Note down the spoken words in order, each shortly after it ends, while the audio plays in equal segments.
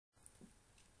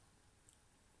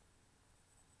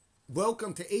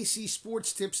Welcome to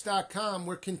acsportstips.com.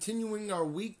 We're continuing our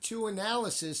Week 2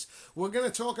 analysis. We're going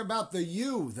to talk about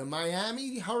the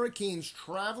Miami Hurricanes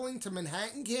traveling to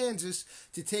Manhattan, Kansas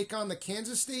to take on the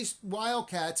Kansas State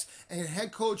Wildcats and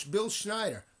head coach Bill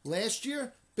Schneider. Last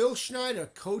year, Bill Schneider,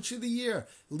 Coach of the Year,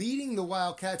 leading the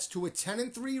Wildcats to a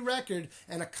 10-3 record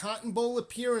and a Cotton Bowl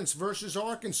appearance versus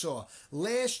Arkansas.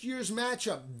 Last year's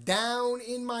matchup, down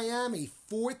in Miami,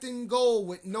 4th and goal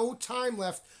with no time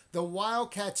left. The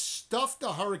Wildcats stuffed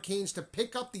the Hurricanes to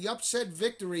pick up the upset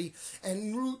victory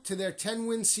en route to their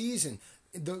 10-win season.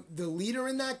 The leader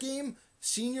in that game,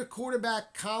 senior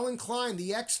quarterback Colin Klein,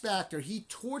 the X Factor, he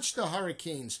torched the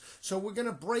Hurricanes. So we're going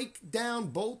to break down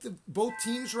both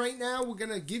teams right now. We're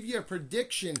going to give you a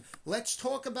prediction. Let's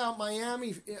talk about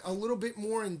Miami a little bit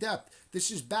more in depth. This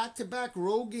is back-to-back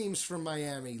road games for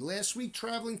Miami. Last week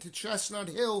traveling to Chestnut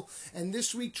Hill, and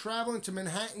this week traveling to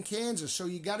Manhattan, Kansas. So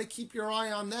you got to keep your eye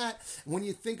on that when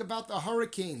you think about the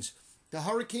Hurricanes. The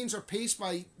Hurricanes are paced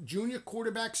by junior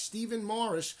quarterback Stephen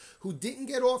Morris, who didn't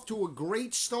get off to a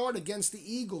great start against the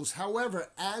Eagles. However,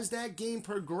 as that game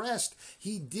progressed,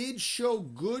 he did show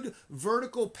good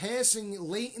vertical passing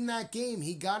late in that game.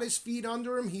 He got his feet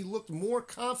under him, he looked more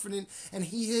confident, and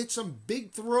he hit some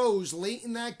big throws late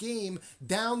in that game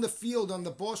down the field on the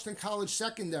Boston College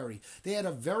secondary. They had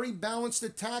a very balanced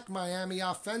attack, Miami,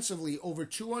 offensively. Over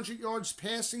 200 yards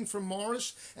passing from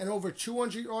Morris and over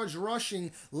 200 yards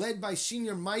rushing, led by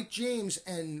senior Mike James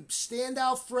and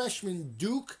standout freshman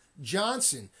Duke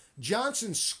Johnson.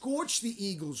 Johnson scorched the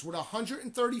Eagles with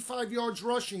 135 yards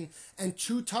rushing and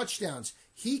 2 touchdowns.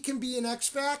 He can be an X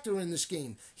factor in this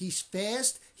game. He's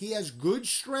fast, he has good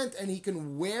strength, and he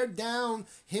can wear down,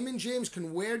 him and James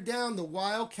can wear down the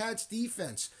Wildcats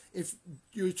defense. If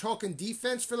you're talking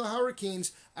defense for the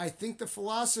Hurricanes, I think the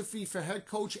philosophy for head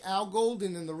coach Al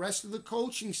Golden and the rest of the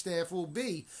coaching staff will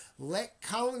be, let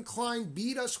Colin Klein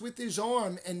beat us with his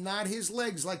arm and not his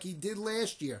legs like he did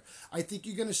last year. I think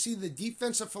you're going to see the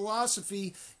defensive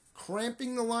philosophy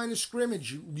cramping the line of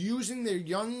scrimmage, using their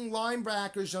young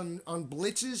linebackers on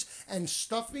blitzes and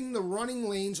stuffing the running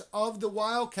lanes of the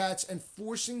Wildcats and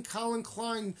forcing Colin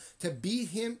Klein to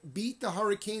beat the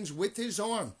Hurricanes with his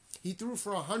arm. He threw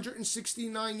for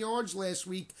 169 yards last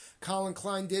week, Colin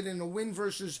Klein did, in a win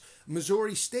versus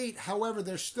Missouri State. However,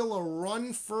 there's still a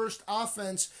run-first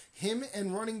offense. Him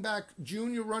and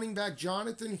junior running back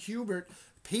Jonathan Hubert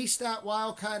pace that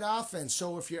Wildcat offense.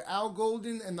 So if you're Al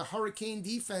Golden and the Hurricane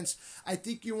defense, I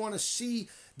think you want to see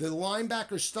the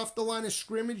linebackers stuff the line of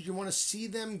scrimmage. You want to see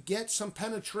them get some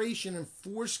penetration and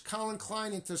force Colin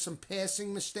Klein into some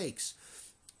passing mistakes.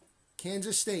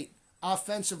 Kansas State,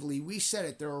 offensively, we said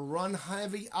it, they're a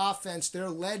run-heavy offense. They're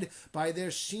led by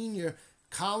their senior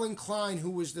Colin Klein,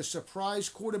 who was the surprise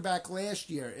quarterback last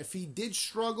year. If he did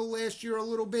struggle last year a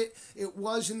little bit, it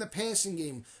was in the passing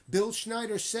game. Bill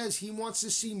Schneider says he wants to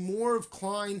see more of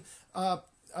Klein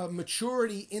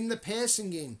maturity in the passing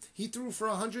game. He threw for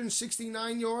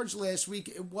 169 yards last week.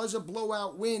 It was a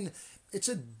blowout win. It's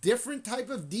a different type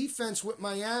of defense with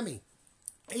Miami.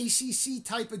 ACC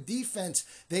type of defense.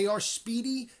 They are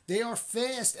speedy, they are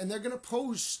fast, and they're going to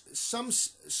pose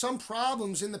some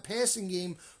problems in the passing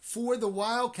game for the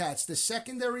Wildcats. The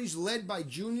secondary's led by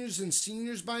juniors and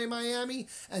seniors by Miami,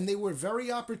 and they were very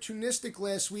opportunistic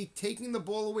last week, taking the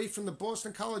ball away from the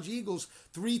Boston College Eagles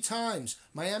 3 times.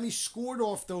 Miami scored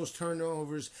off those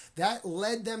turnovers. That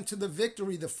led them to the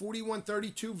victory, the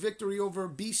 41-32 victory over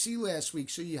BC last week.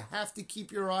 So you have to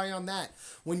keep your eye on that.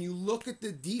 When you look at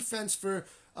the defense for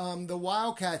the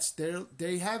Wildcats,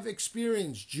 they have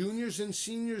experience, juniors and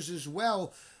seniors as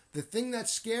well. The thing that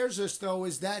scares us, though,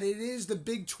 is that it is the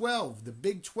Big 12. The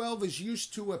Big 12 is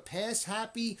used to a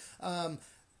pass-happy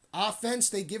offense.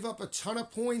 They give up a ton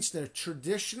of points. They're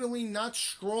traditionally not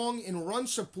strong in run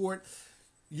support.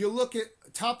 You look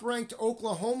at top-ranked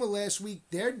Oklahoma last week,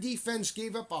 their defense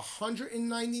gave up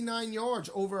 199 yards,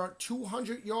 over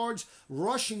 200 yards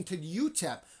rushing to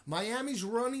UTEP. Miami's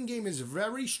running game is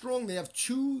very strong. They have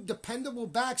 2 dependable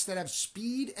backs that have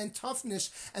speed and toughness,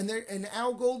 and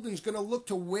Al Golden's going to look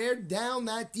to wear down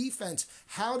that defense.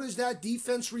 How does that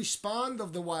defense respond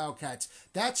of the Wildcats?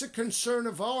 That's a concern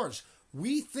of ours.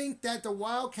 We think that the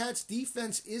Wildcats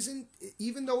defense isn't,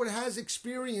 even though it has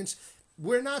experience,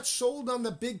 we're not sold on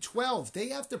the Big 12. They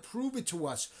have to prove it to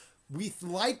us. We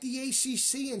like the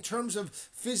ACC in terms of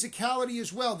physicality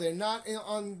as well. They're not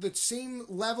on the same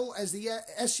level as the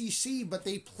SEC, but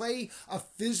they play a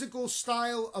physical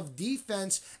style of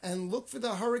defense, and look for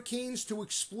the Hurricanes to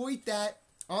exploit that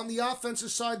on the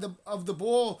offensive side of the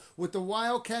ball with the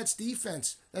Wildcats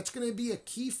defense. That's going to be a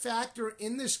key factor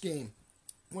in this game.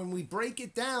 when we break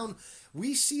it down,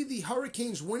 we see the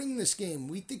Hurricanes winning this game.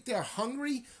 We think they're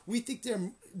hungry. We think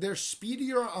they're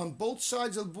speedier on both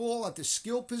sides of the ball at the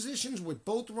skill positions with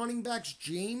both running backs,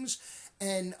 James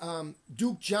and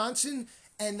Duke Johnson.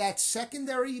 And that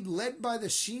secondary, led by the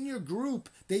senior group,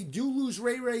 they do lose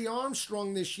Ray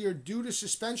Armstrong this year due to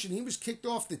suspension. He was kicked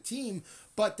off the team,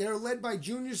 but they're led by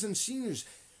juniors and seniors.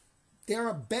 They're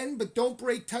a bend but don't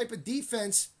break type of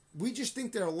defense. We just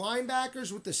think their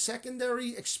linebackers with the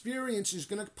secondary experience is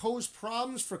going to pose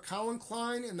problems for Colin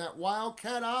Klein and that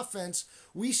Wildcat offense.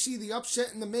 We see the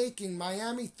upset in the making.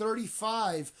 Miami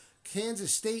 35,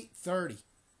 Kansas State 30.